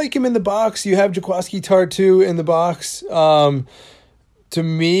do like him in the box. You have Jaquiski Tartt too in the box. To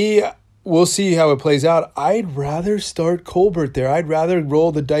me, we'll see how it plays out. I'd rather start Colbert there. I'd rather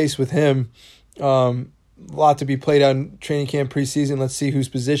roll the dice with him. A lot to be played out in training camp preseason. Let's see who's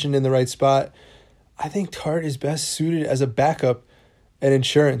positioned in the right spot. I think Tartt is best suited as a backup and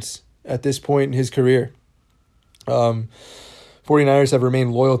insurance at this point in his career. 49ers have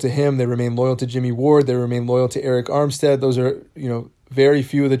remained loyal to him. They remain loyal to Jimmy Ward. They remain loyal to Arik Armstead. Those are, very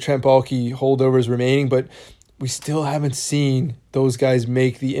few of the Trent Baalke holdovers remaining, but we still haven't seen those guys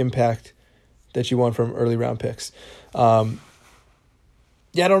make the impact that you want from early round picks. I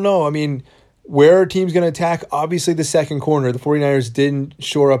don't know. I mean, where are teams going to attack? Obviously, the second corner. The 49ers didn't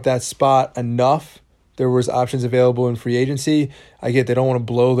shore up that spot enough. There was options available in free agency. I get they don't want to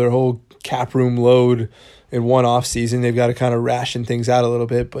blow their whole cap room load in one offseason. They've got to kind of ration things out a little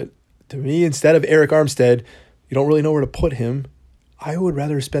bit. But to me, instead of Arik Armstead, you don't really know where to put him. I would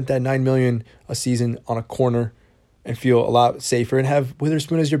rather have spent that $9 million a season on a corner and feel a lot safer and have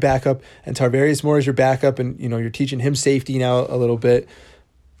Witherspoon as your backup and Tarvarius Moore as your backup. And, you're teaching him safety now a little bit.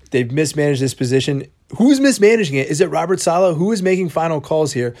 They've mismanaged this position. Who's mismanaging it? Is it Robert Saleh? Who is making final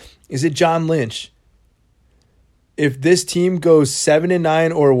calls here? Is it John Lynch? If this team goes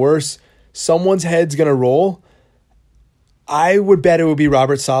 7-9 or worse, someone's head's going to roll. I would bet it would be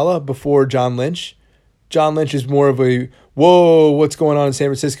Robert Saleh before John Lynch. John Lynch is more of a, whoa, what's going on in San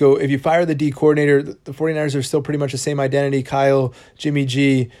Francisco? If you fire the D coordinator, the 49ers are still pretty much the same identity. Kyle, Jimmy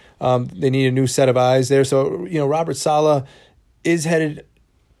G, they need a new set of eyes there. So, Robert Saleh is headed,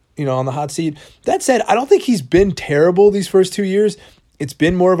 on the hot seat. That said, I don't think he's been terrible these first 2 years. It's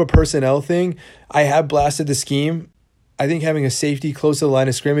been more of a personnel thing. I have blasted the scheme. I think having a safety close to the line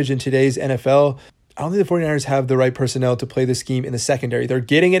of scrimmage in today's NFL, I don't think the 49ers have the right personnel to play the scheme in the secondary. They're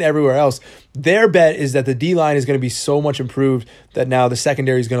getting it everywhere else. Their bet is that the D-line is going to be so much improved that now the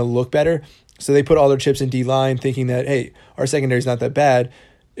secondary is going to look better. So they put all their chips in D-line thinking that, hey, our secondary is not that bad.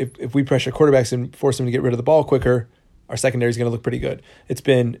 If we pressure quarterbacks and force them to get rid of the ball quicker, our secondary is going to look pretty good. It's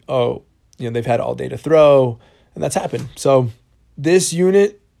been, they've had all day to throw, and that's happened. So this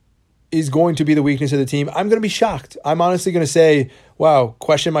unit is going to be the weakness of the team. I'm going to be shocked. I'm honestly going to say, wow,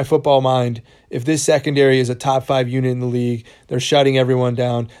 question my football mind. If this secondary is a top 5 unit in the league, they're shutting everyone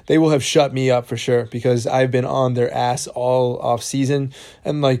down. They will have shut me up for sure because I've been on their ass all off season.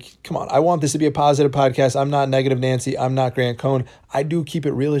 And come on, I want this to be a positive podcast. I'm not Negative Nancy. I'm not Grant Cohn. I do keep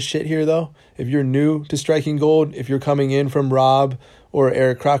it real as shit here though. If you're new to Striking Gold, if you're coming in from Rob or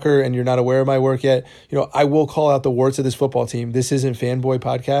Eric Crocker and you're not aware of my work yet, I will call out the warts of this football team. This isn't Fanboy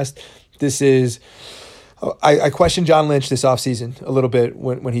Podcast. This is, I questioned John Lynch this offseason a little bit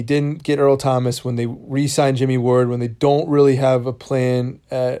when he didn't get Earl Thomas, when they re-signed Jimmy Ward, when they don't really have a plan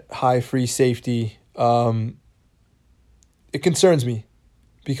at high free safety. It concerns me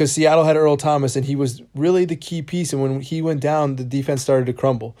because Seattle had Earl Thomas and he was really the key piece. And when he went down, the defense started to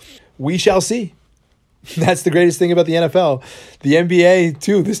crumble. We shall see. That's the greatest thing about the NFL. The NBA,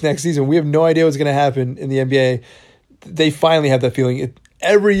 too, this next season, we have no idea what's going to happen in the NBA. They finally have that feeling.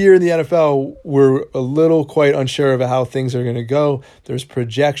 Every year in the NFL, we're a little quite unsure of how things are going to go. There's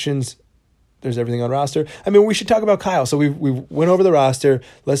projections. There's everything on roster. I mean, we should talk about Kyle. So we went over the roster.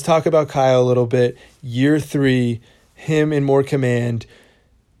 Let's talk about Kyle a little bit. Year 3, him in more command.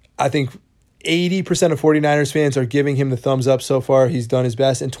 I think 80% of 49ers fans are giving him the thumbs up so far. He's done his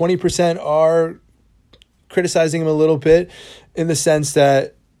best. And 20% are criticizing him a little bit in the sense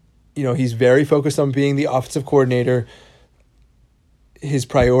that, he's very focused on being the offensive coordinator. His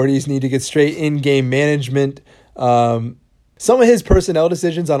priorities need to get straight. In-game management. Some of his personnel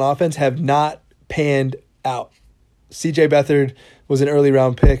decisions on offense have not panned out. C.J. Beathard was an early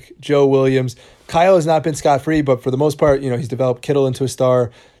round pick. Joe Williams. Kyle has not been scot-free, but for the most part, he's developed Kittle into a star.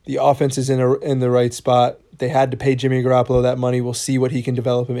 The offense is in the right spot. They had to pay Jimmy Garoppolo that money. We'll see what he can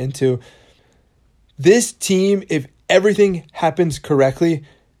develop him into. This team, if everything happens correctly,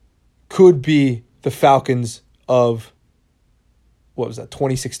 could be the Falcons of,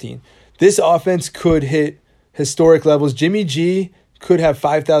 2016. This offense could hit historic levels. Jimmy G could have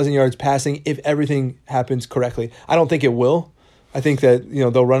 5,000 yards passing if everything happens correctly. I don't think it will. I think that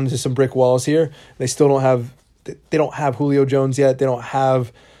they'll run into some brick walls here. They still don't have Julio Jones yet. They don't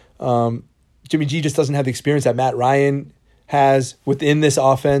have Jimmy G just doesn't have the experience that Matt Ryan has within this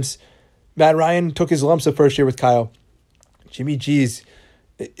offense. Matt Ryan took his lumps the first year with Kyle. Jimmy G's,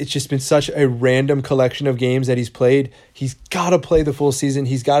 it's just been such a random collection of games that he's played. He's got to play the full season.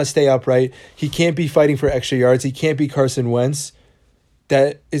 He's got to stay upright. He can't be fighting for extra yards. He can't be Carson Wentz.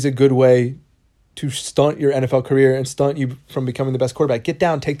 That is a good way to stunt your NFL career and stunt you from becoming the best quarterback. Get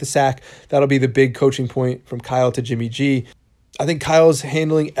down, take the sack. That'll be the big coaching point from Kyle to Jimmy G. I think Kyle's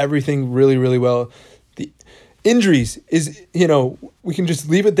handling everything really, really well. The injuries is, we can just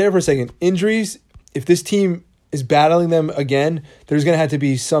leave it there for a second. Injuries, if this team is battling them again, there's going to have to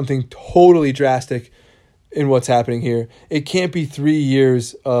be something totally drastic in what's happening here. It can't be 3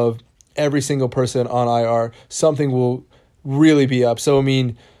 years of every single person on IR. Something will really be up. So,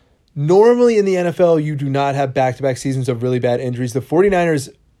 normally in the NFL, you do not have back-to-back seasons of really bad injuries. The 49ers,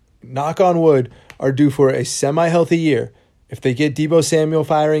 knock on wood, are due for a semi-healthy year. If they get Deebo Samuel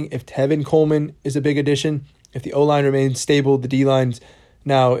firing, if Tevin Coleman is a big addition, if the O-line remains stable, the D-line's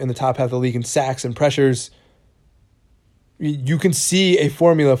now in the top half of the league in sacks and pressures, you can see a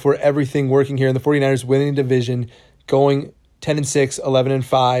formula for everything working here. And the 49ers winning the division, going 10-6,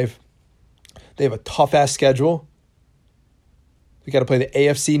 11-5. They have a tough-ass schedule. We got to play the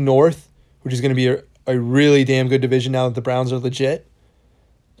AFC North, which is going to be a really damn good division now that the Browns are legit.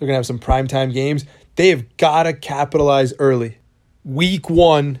 They're going to have some primetime games. They have got to capitalize early. Week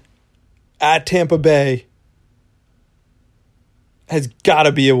 1 at Tampa Bay has got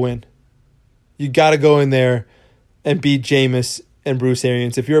to be a win. You got to go in there and beat Jameis and Bruce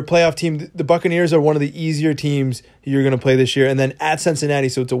Arians. If you're a playoff team, the Buccaneers are one of the easier teams you're going to play this year. And then at Cincinnati,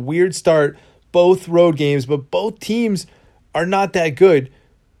 so it's a weird start. Both road games, but both teams are not that good.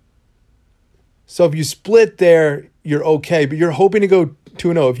 So if you split there, you're okay. But you're hoping to go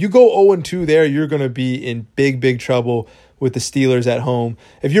 2-0. If you go 0-2 there, you're going to be in big, big trouble with the Steelers at home.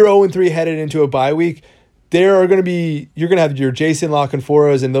 If you're 0-3 headed into a bye week, you're going to have your Jason La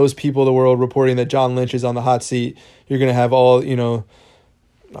Canforas and those people of the world reporting that John Lynch is on the hot seat. You're going to have all,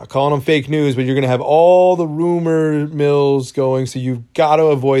 not calling them fake news, but you're going to have all the rumor mills going. So you've got to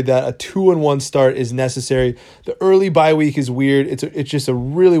avoid that. A 2-1 start is necessary. The early bye week is weird. It's just a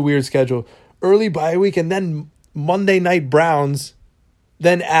really weird schedule. Early bye week and then Monday night Browns,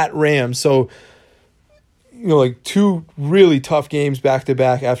 then at Rams. So, two really tough games back to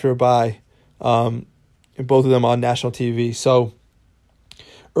back after a bye. And both of them on national TV. So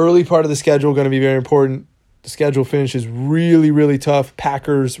early part of the schedule going to be very important. The schedule finishes really, really tough.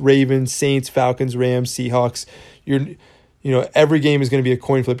 Packers, Ravens, Saints, Falcons, Rams, Seahawks. Every game is going to be a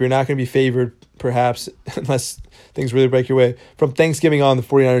coin flip. You're not going to be favored, perhaps, unless things really break your way. From Thanksgiving on, the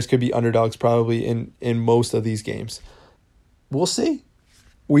 49ers could be underdogs probably in most of these games. We'll see.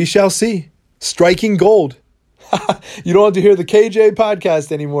 We shall see. Striking gold. You don't have to hear the KJ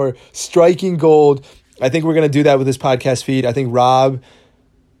podcast anymore. Striking gold. I think we're going to do that with this podcast feed. I think Rob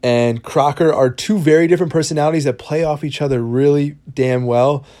and Crocker are two very different personalities that play off each other really damn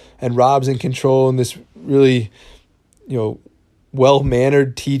well. And Rob's in control and this really,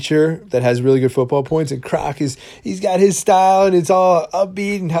 well-mannered teacher that has really good football points. And Croc he's got his style and it's all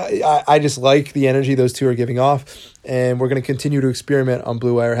upbeat. And I just like the energy those two are giving off. And we're going to continue to experiment on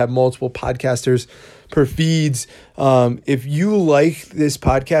Blue Wire, have multiple podcasters per feeds. If you like this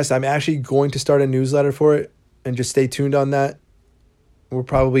podcast, I'm actually going to start a newsletter for it and just stay tuned on that. We're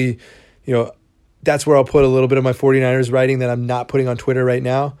probably, that's where I'll put a little bit of my 49ers writing that I'm not putting on Twitter right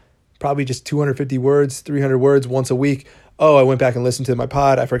now. Probably just 250 words, 300 words once a week. Oh, I went back and listened to my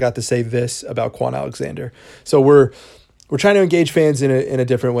pod. I forgot to say this about Quan Alexander. So we're trying to engage fans in a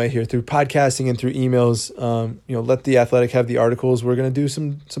different way here through podcasting and through emails. Let The Athletic have the articles. We're going to do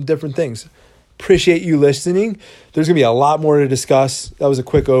some different things. Appreciate you listening. There's going to be a lot more to discuss. That was a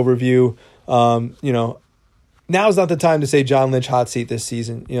quick overview. Now is not the time to say John Lynch hot seat this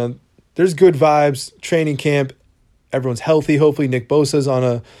season. There's good vibes, training camp. Everyone's healthy. Hopefully Nick Bosa's on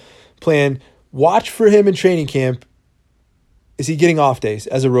a plan. Watch for him in training camp. Is he getting off days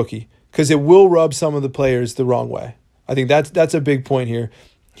as a rookie? Because it will rub some of the players the wrong way. I think that's a big point here.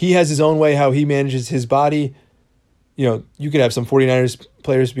 He has his own way how he manages his body. You could have some 49ers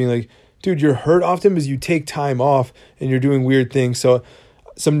players being like, dude, you're hurt often because you take time off and you're doing weird things. So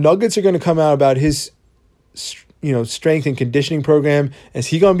some nuggets are going to come out about his strength and conditioning program. Is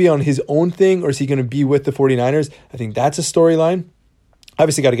he going to be on his own thing or is he going to be with the 49ers? I think that's a storyline.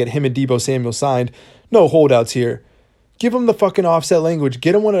 Obviously got to get him and Deebo Samuel signed. No holdouts here. Give them the fucking offset language.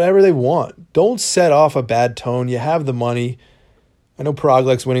 Get them whatever they want. Don't set off a bad tone. You have the money. I know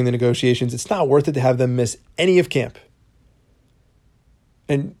Paraglec's winning the negotiations. It's not worth it to have them miss any of camp.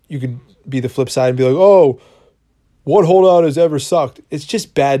 And you could be the flip side and be like, oh, what holdout has ever sucked? It's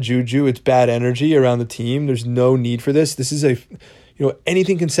just bad juju. It's bad energy around the team. There's no need for this. This is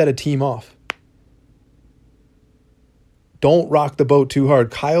anything can set a team off. Don't rock the boat too hard.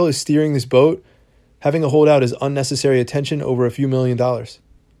 Kyle is steering this boat. Having a holdout is unnecessary attention over a few $1 million.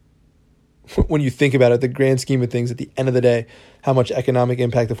 When you think about it, the grand scheme of things, at the end of the day, how much economic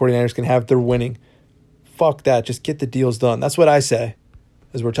impact the 49ers can have, they're winning. Fuck that. Just get the deals done. That's what I say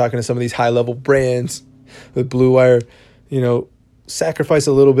as we're talking to some of these high-level brands with Blue Wire. Sacrifice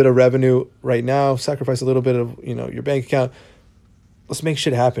a little bit of revenue right now. Sacrifice a little bit of, your bank account. Let's make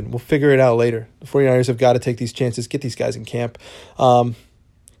shit happen. We'll figure it out later. The 49ers have got to take these chances, get these guys in camp.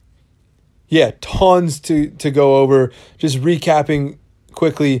 Tons to go over. Just recapping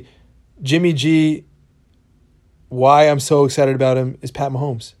quickly, Jimmy G, why I'm so excited about him is Pat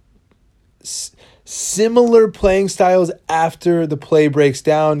Mahomes. Similar playing styles after the play breaks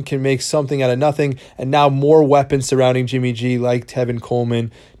down can make something out of nothing, and now more weapons surrounding Jimmy G like Tevin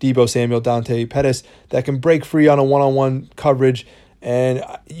Coleman, Deebo Samuel, Dante Pettis that can break free on a one-on-one coverage, and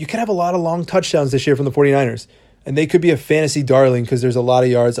you can have a lot of long touchdowns this year from the 49ers, and they could be a fantasy darling because there's a lot of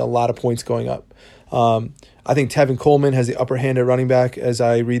yards, a lot of points going up. I think Tevin Coleman has the upper hand at running back as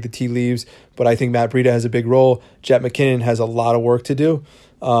I read the tea leaves, but I think Matt Breida has a big role. Jet McKinnon has a lot of work to do.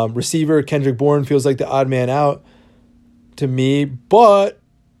 Receiver, Kendrick Bourne feels like the odd man out to me, but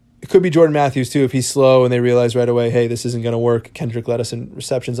it could be Jordan Matthews too if he's slow and they realize right away, hey, this isn't going to work. Kendrick led us in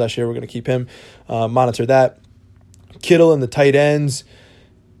receptions last year. We're going to keep him. Monitor that. Kittle and the tight ends.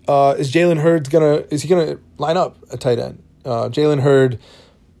 Is Jalen Hurd going to line up a tight end? Jalen Hurd,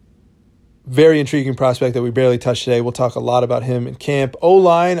 very intriguing prospect that we barely touched today. We'll talk a lot about him in camp.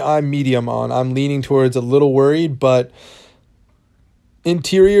 O-line, I'm medium on. I'm leaning towards a little worried, but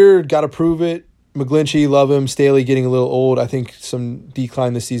interior, got to prove it. McGlinchey, love him. Staley getting a little old. I think some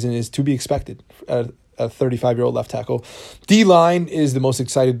decline this season is to be expected at a 35-year-old left tackle. D-line is the most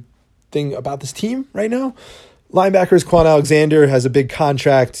excited thing about this team right now. Linebackers, Quan Alexander has a big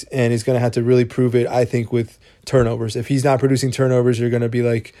contract and is going to have to really prove it, I think, with turnovers. If he's not producing turnovers, you're going to be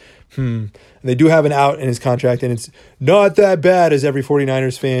like, And they do have an out in his contract, and it's not that bad as every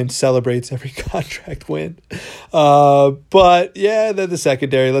 49ers fan celebrates every contract win. But, yeah, they're the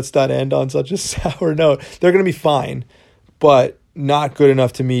secondary. Let's not end on such a sour note. They're going to be fine, but not good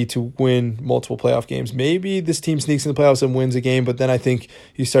enough to me to win multiple playoff games. Maybe this team sneaks in the playoffs and wins a game, but then I think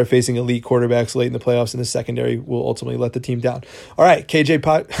you start facing elite quarterbacks late in the playoffs, and the secondary will ultimately let the team down. All right, KJ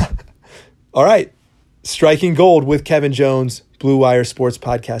Pot. All right, Striking Gold with Kevin Jones, Blue Wire Sports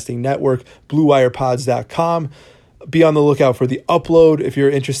Podcasting Network, BlueWirePods.com. Be on the lookout for the upload if you're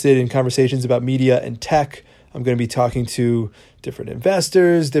interested in conversations about media and tech. I'm going to be talking to different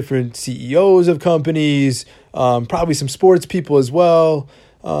investors, different CEOs of companies, probably some sports people as well.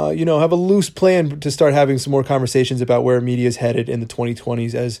 Have a loose plan to start having some more conversations about where media is headed in the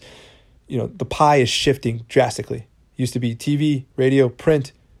 2020s as, the pie is shifting drastically. Used to be TV, radio,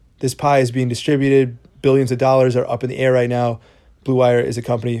 print. This pie is being distributed. Billions of dollars are up in the air right now. Blue Wire is a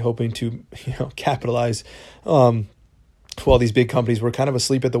company hoping to, capitalize while these big companies were kind of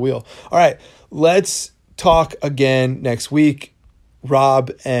asleep at the wheel. All right, let's talk again next week.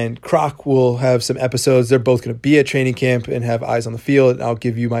 Rob and Croc will have some episodes. They're both going to be at training camp and have eyes on the field, and I'll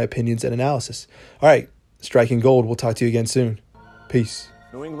give you my opinions and analysis. All right, Striking Gold. We'll talk to you again soon. Peace.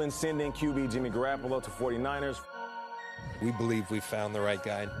 New England sending QB Jimmy Garoppolo to 49ers. We believe we found the right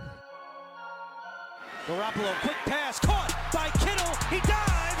guy. Garoppolo, quick pass, caught by Kittle. He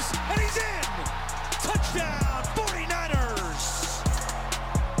dives, and he's in. Touchdown, 49ers.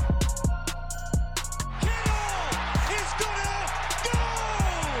 Kittle is gonna go.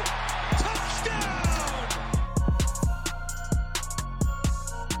 Touchdown.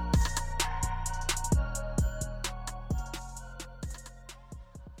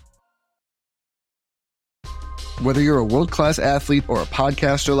 Whether you're a world-class athlete or a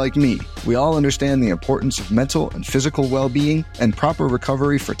podcaster like me, we all understand the importance of mental and physical well-being and proper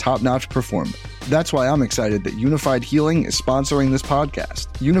recovery for top-notch performance. That's why I'm excited that Unified Healing is sponsoring this podcast.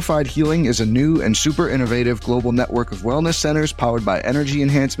 Unified Healing is a new and super innovative global network of wellness centers powered by Energy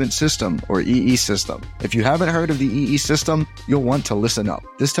Enhancement System, or EE System. If you haven't heard of the EE System, you'll want to listen up.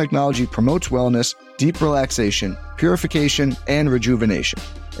 This technology promotes wellness, deep relaxation, purification, and rejuvenation.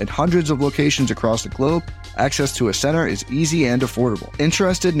 In hundreds of locations across the globe, Access to a center is easy and affordable.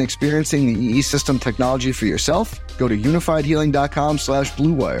 Interested in experiencing the EE System technology for yourself? Go to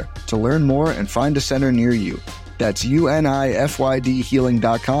unifiedhealing.com/bluewire to learn more and find a center near you. That's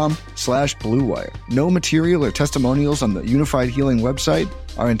unifydhealing.com/bluewire. No material or testimonials on the Unified Healing website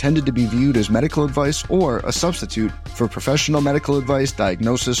are intended to be viewed as medical advice or a substitute for professional medical advice,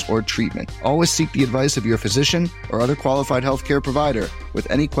 diagnosis, or treatment. Always seek the advice of your physician or other qualified healthcare provider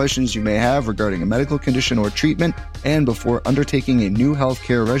with any questions you may have regarding a medical condition or treatment and before undertaking a new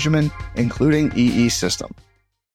healthcare regimen, including EE System.